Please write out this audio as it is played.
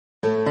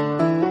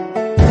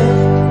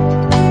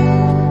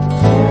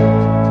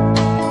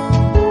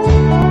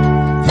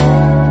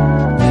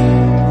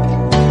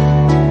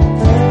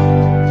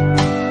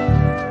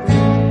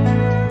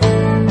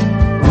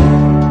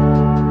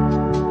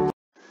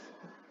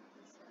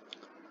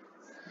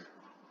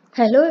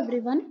Hello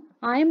everyone,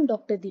 I am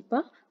Dr. Deepa.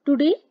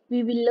 Today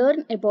we will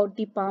learn about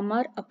the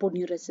Palmar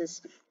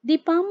aponeurosis. The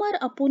Palmar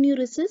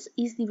aponeurosis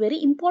is the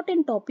very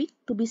important topic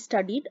to be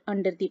studied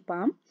under the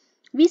palm.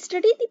 We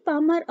study the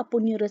Palmar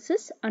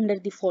aponeurosis under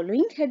the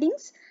following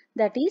headings,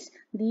 that is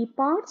the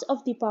parts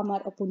of the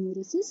Palmar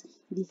aponeurosis,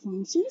 the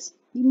functions,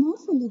 the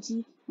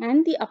morphology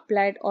and the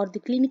applied or the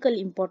clinical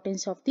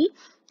importance of the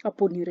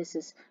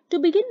aponeurosis. To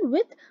begin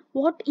with,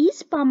 what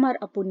is Palmar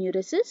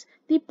aponeurosis?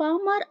 The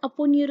Palmar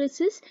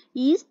aponeurosis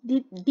is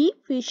the deep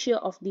fascia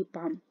of the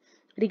palm.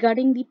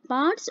 Regarding the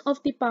parts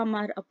of the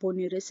Palmar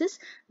aponeurosis,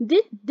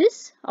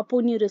 this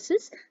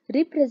aponeurosis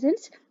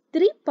represents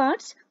three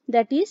parts,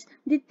 that is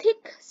the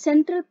thick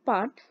central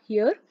part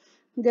here,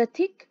 the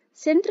thick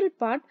central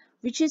part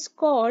which is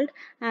called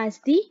as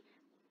the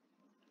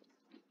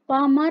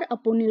Palmar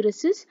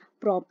aponeurosis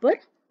proper.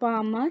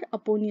 Palmar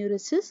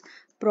aponeurosis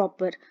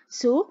proper.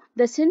 So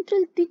the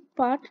central thick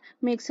part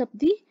makes up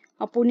the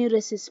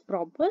aponeurosis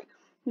proper,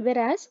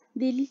 whereas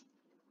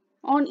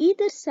on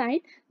either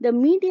side the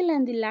medial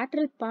and the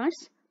lateral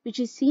parts which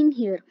is seen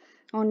here,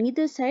 on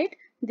either side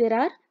there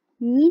are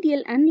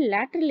medial and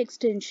lateral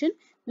extension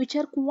which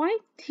are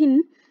quite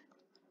thin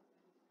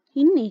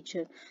in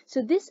nature.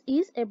 So this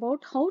is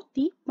about how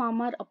the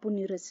Palmar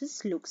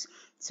aponeurosis looks.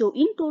 So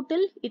in total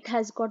it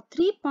has got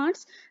three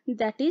parts,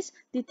 that is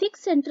the thick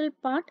central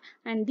part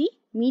and the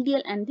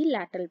medial and the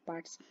lateral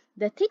parts.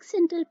 The thick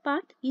central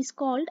part is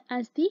called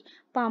as the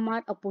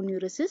Palmar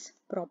aponeurosis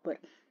proper.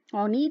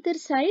 On either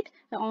side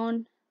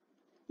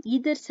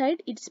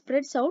it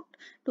spreads out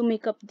to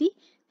make up the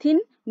thin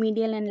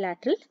medial and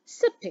lateral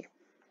septae.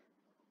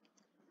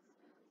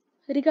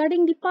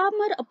 Regarding the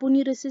Palmar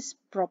aponeurosis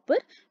proper,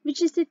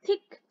 which is the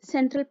thick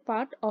central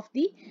part of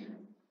the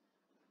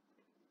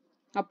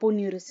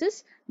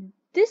aponeurosis,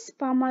 this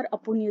Palmar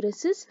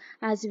aponeurosis,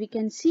 as we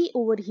can see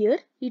over here,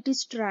 it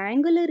is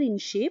triangular in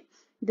shape.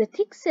 The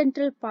thick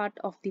central part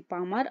of the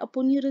Palmar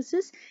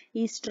aponeurosis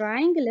is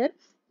triangular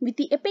with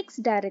the apex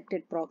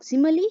directed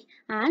proximally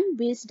and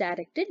base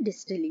directed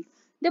distally.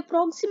 The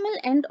proximal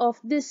end of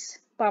this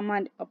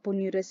Palmar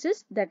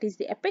aponeurosis, that is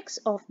the apex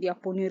of the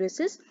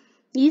aponeurosis,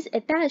 is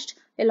attached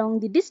along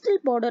the distal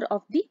border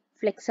of the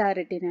flexor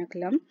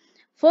retinaculum.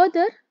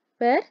 Further,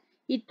 where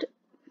it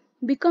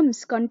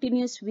becomes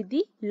continuous with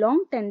the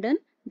long tendon,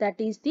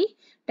 that is the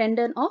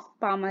tendon of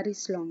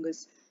palmaris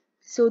longus.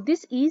 So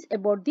this is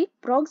about the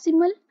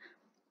proximal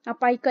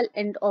apical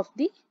end of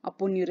the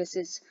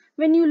aponeurosis.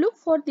 When you look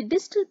for the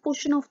distal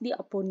portion of the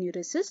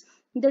aponeurosis,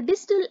 the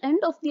distal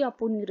end of the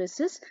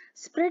aponeurosis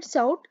spreads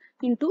out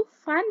into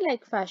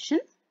fan-like fashion,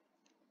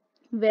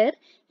 where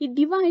it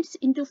divides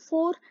into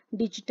four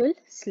digital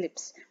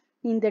slips.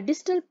 In the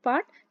distal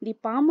part, the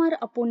Palmar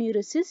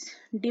aponeurosis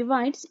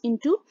divides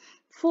into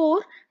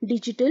four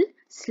digital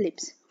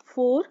slips.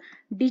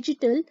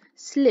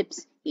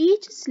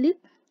 Each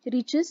slip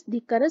reaches the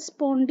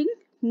corresponding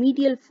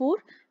medial four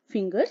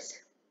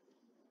fingers.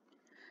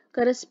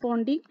 What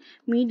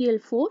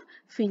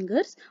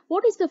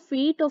is the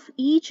fate of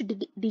each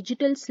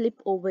digital slip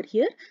over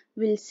here?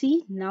 We'll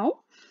see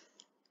now.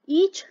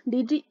 Each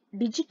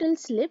digital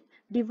slip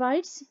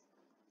divides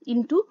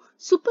into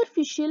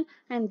superficial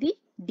and the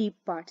deep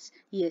parts.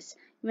 Yes,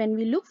 when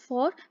we look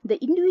for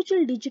the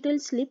individual digital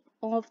slip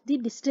of the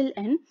distal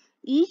end,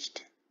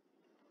 each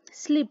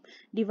slip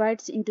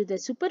divides into the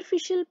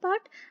superficial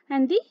part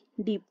and the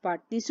deep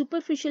part. The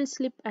superficial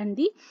slip and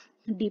the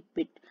deep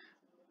bit.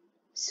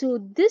 So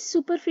this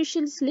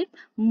superficial slip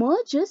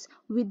merges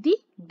with the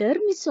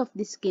dermis of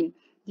the skin.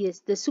 Yes,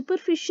 the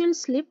superficial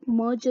slip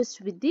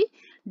merges with the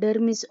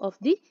dermis of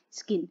the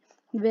skin,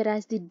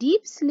 whereas the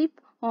deep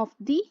slip of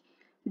the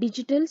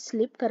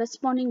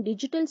corresponding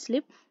digital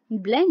slip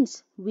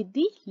blends with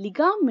the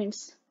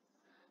ligaments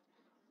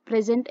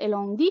present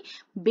along the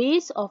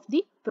base of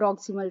the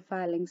proximal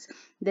phalanx.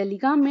 The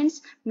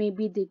ligaments may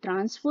be the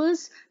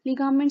transverse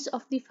ligaments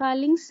of the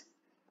phalanx,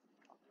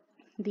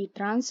 the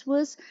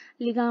transverse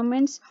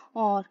ligaments,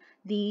 or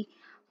the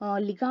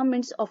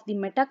ligaments of the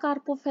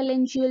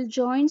metacarpophalangeal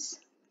joints.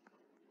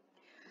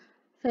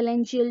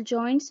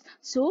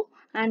 So,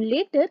 and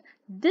later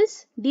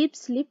this deep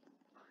slip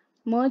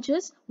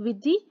merges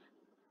with the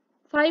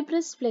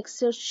fibrous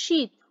flexor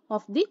sheath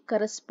of the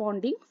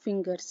corresponding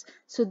fingers.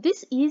 So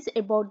this is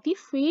about the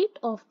fate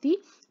of the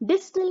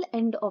distal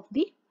end of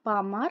the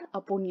Palmar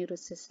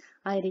aponeurosis.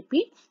 I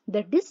repeat,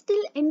 the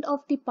distal end of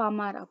the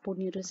Palmar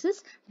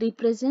aponeurosis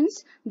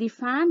represents the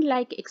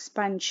fan-like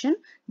expansion.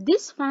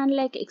 This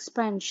fan-like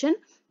expansion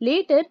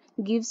later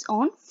gives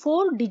on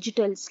four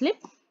digital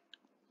slip.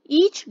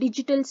 Each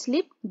digital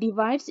slip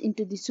divides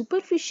into the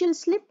superficial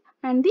slip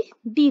and the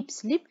deep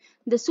slip.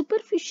 The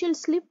superficial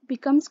slip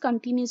becomes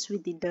continuous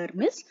with the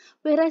dermis,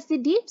 whereas the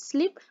deep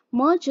slip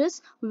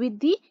merges with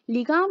the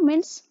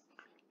ligaments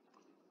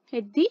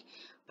at the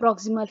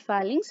proximal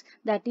phalanx,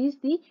 that is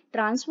the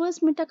transverse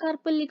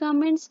metacarpal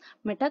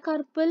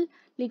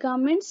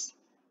ligaments,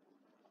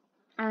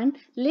 and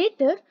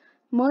later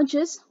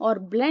merges or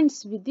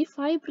blends with the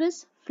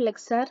fibrous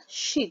flexor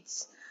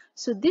sheaths.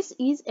 So this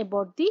is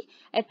about the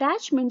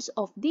attachments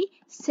of the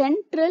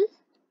central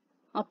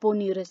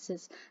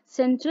aponeurosis,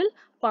 central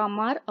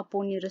palmar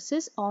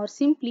aponeurosis, or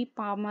simply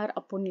palmar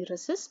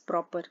aponeurosis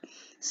proper.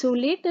 So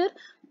later,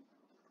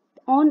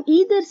 on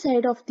either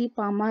side of the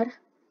palmar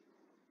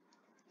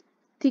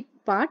thick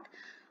part,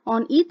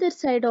 on either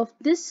side of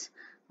this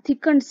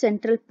thickened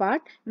central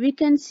part, we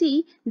can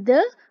see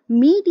the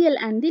medial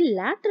and the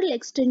lateral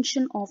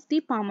extension of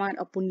the palmar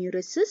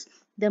aponeurosis,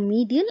 the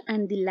medial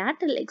and the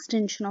lateral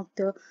extension of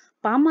the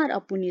palmar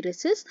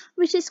aponeurosis,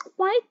 which is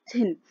quite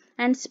thin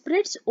and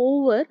spreads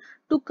over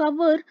to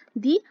cover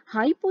the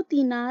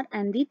hypothenar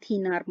and the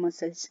thenar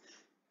muscles.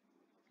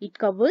 It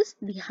covers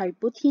the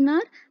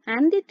hypothenar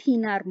and the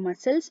thenar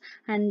muscles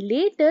and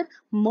later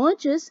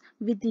merges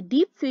with the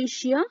deep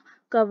fascia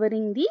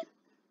covering the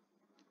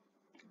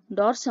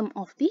dorsum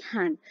of the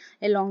hand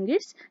along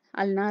its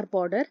ulnar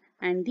border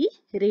and the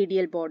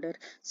radial border.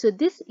 So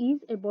this is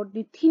about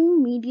the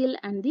thin medial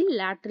and the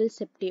lateral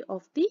septae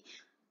of the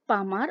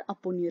palmar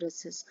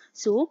aponeurosis.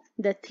 So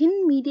the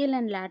thin medial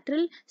and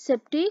lateral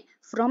septae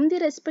from the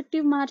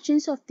respective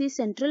margins of the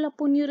central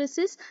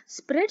aponeurosis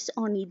spreads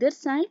on either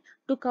side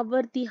to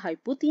cover the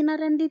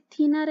hypothenar and the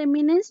thenar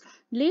eminence.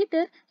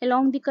 Later,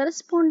 along the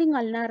corresponding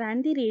ulnar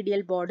and the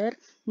radial border,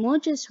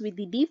 merges with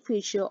the deep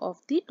fascia of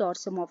the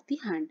dorsum of the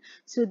hand.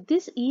 So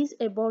this is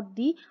about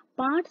the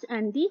parts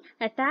and the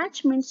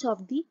attachments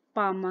of the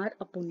palmar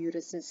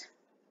aponeurosis.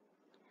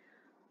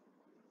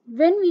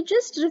 When we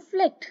just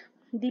reflect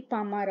the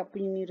palmar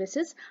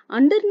aponeurosis,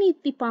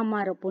 underneath the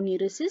palmar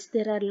aponeurosis,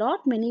 there are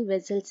many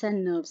vessels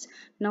and nerves.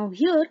 Now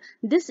here,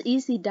 this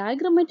is the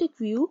diagrammatic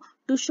view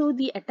to show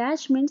the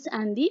attachments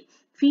and the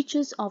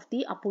features of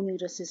the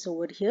aponeurosis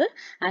over here.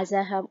 As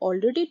I have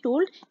already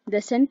told, the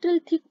central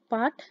thick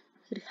part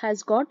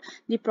has got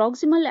the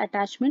proximal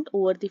attachment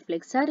over the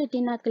flexor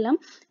retinaculum,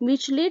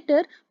 which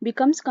later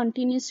becomes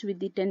continuous with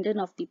the tendon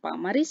of the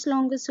palmaris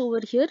longus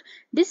over here.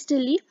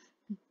 Distally,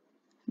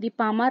 the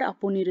palmar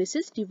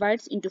aponeurosis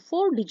divides into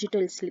 4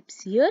 digital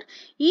slips here.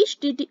 Each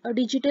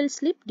digital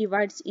slip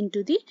divides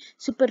into the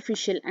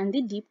superficial and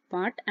the deep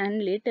part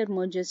and later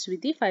merges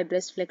with the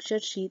fibrous flexure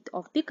sheath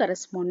of the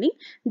corresponding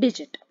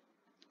digit.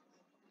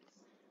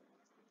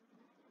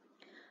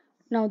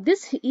 Now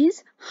this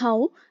is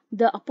how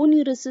the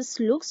aponeurosis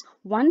looks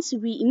once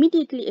we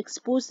immediately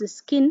expose the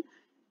skin,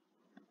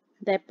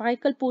 the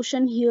apical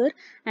portion here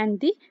and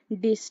the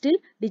distal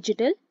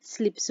digital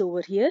slips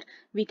over here.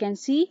 We can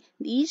see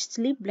each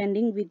slip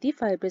blending with the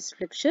fibrous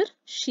flexure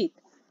sheath.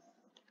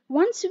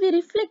 Once we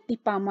reflect the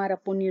palmar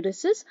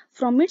aponeurosis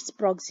from its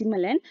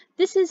proximal end,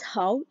 this is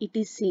how it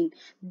is seen.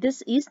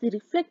 This is the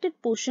reflected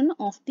portion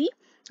of the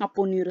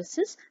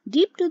aponeurosis.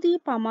 Deep to the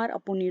palmar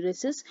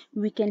aponeurosis,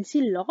 we can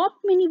see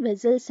many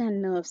vessels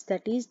and nerves,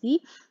 that is the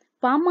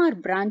palmar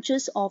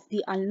branches of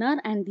the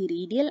ulnar and the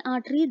radial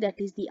artery,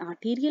 that is the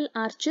arterial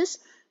arches,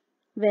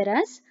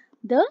 whereas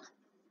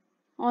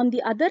on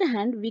the other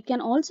hand, we can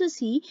also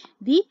see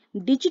the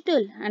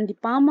digital and the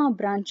palmar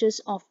branches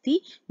of the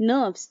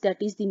nerves,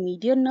 that is the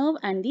median nerve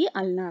and the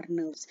ulnar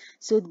nerves.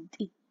 So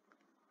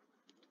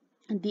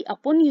the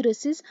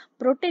aponeurosis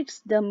protects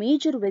the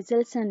major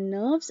vessels and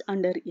nerves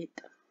under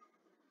it.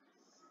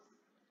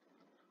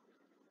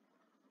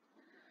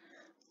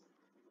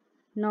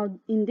 Now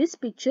in this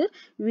picture,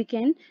 we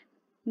can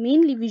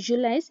mainly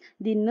visualize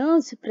the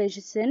nerves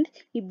present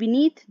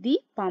beneath the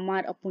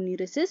palmar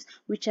aponeurosis,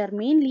 which are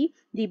mainly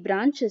the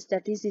branches,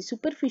 that is the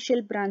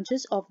superficial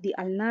branches of the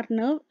ulnar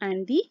nerve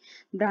and the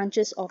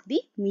branches of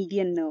the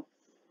median nerve.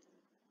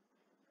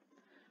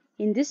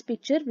 In this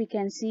picture, we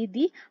can see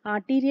the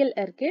arterial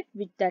arcade,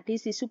 that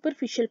is the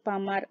superficial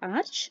palmar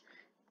arch,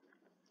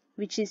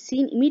 which is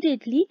seen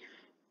immediately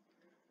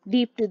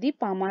deep to the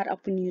palmar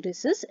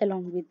aponeurosis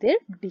along with their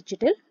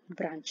digital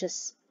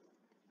branches.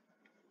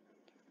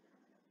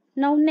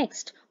 Now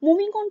next,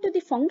 moving on to the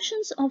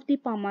functions of the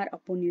palmar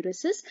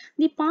aponeurosis.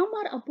 The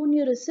palmar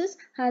aponeurosis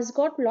has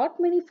got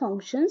many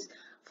functions.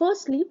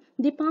 Firstly,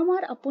 the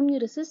palmar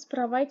aponeurosis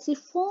provides a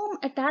firm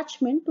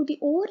attachment to the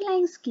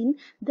overlying skin,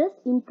 thus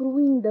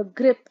improving the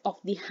grip of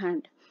the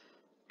hand.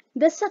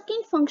 The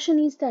second function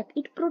is that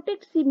it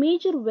protects the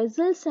major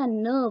vessels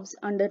and nerves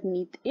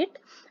underneath it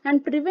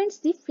and prevents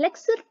the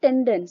flexor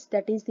tendons,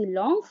 that is the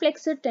long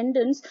flexor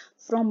tendons,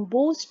 from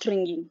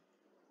bowstringing.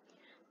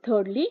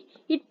 Thirdly,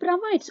 it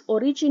provides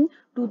origin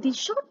to the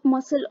short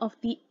muscle of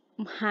the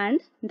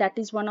hand, that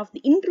is one of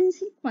the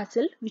intrinsic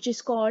muscle, which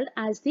is called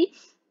as the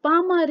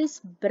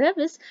palmaris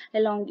brevis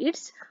along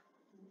its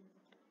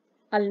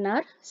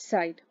ulnar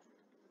side.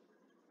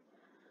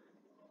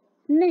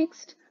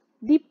 Next,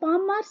 the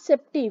palmar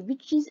septae,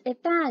 which is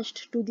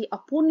attached to the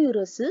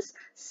aponeurosis,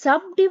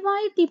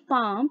 subdivide the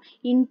palm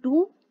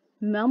into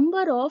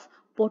number of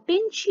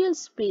potential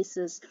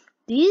spaces.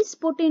 These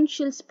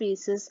potential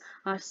spaces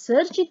are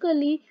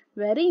surgically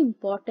very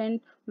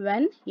important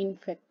when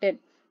infected.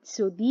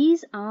 So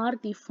these are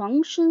the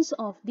functions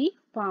of the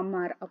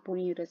palmar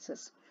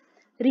aponeurosis.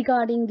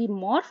 Regarding the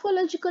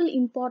morphological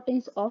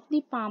importance of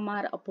the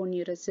palmar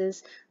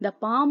aponeurosis, the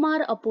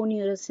palmar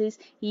aponeurosis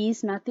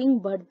is nothing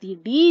but the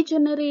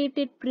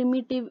degenerated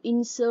primitive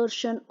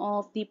insertion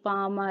of the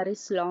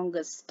palmaris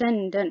longus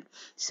tendon.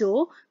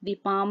 So, the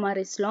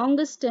palmaris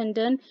longus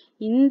tendon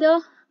in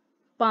the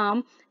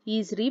palm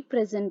is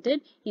represented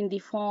in the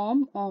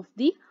form of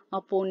the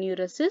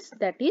aponeurosis,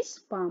 that is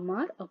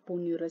palmar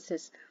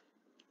aponeurosis.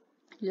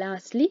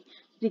 Lastly,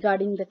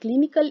 regarding the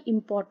clinical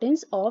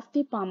importance of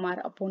the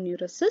palmar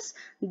aponeurosis,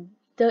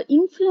 the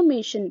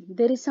inflammation,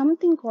 there is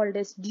something called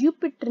as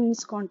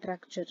Dupuytren'S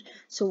contracture.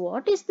 So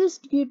what is this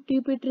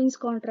Dupuytren'S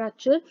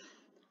contracture?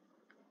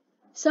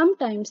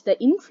 Sometimes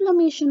the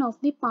inflammation of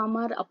the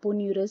palmar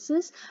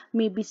aponeurosis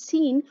may be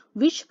seen,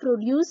 which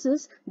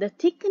produces the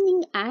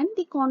thickening and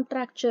the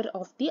contracture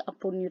of the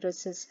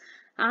aponeurosis.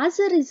 As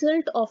a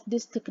result of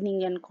this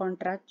thickening and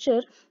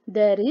contracture,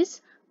 there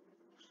is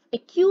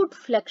acute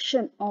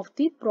flexion of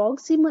the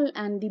proximal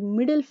and the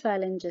middle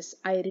phalanges.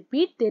 I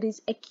repeat, there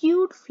is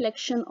acute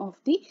flexion of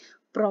the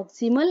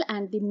proximal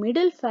and the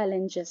middle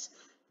phalanges,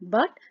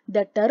 but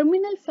the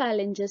terminal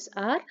phalanges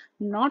are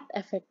not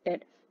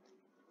affected.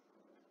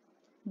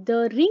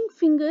 The ring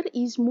finger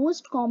is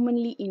most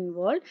commonly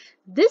involved.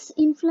 This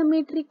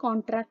inflammatory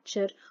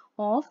contracture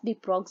of the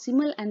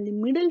proximal and the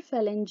middle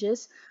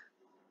phalanges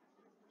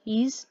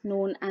is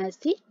known as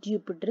the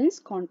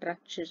Dupuytren'S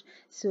contracture.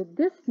 So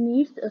this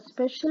needs a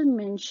special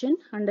mention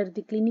under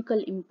the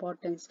clinical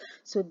importance.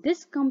 So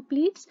this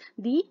completes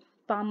the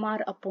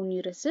palmar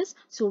aponeurosis.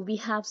 So we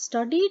have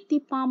studied the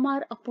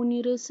palmar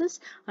aponeurosis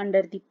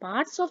under the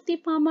parts of the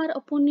palmar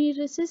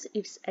aponeurosis,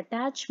 its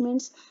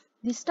attachments,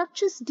 the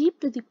structures deep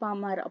to the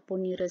palmar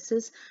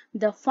aponeurosis,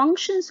 the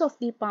functions of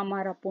the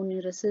palmar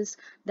aponeurosis,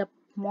 the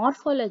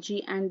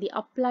morphology and the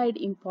applied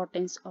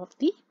importance of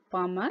the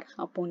palmar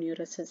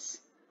aponeurosis.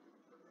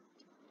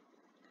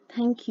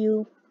 Thank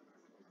you.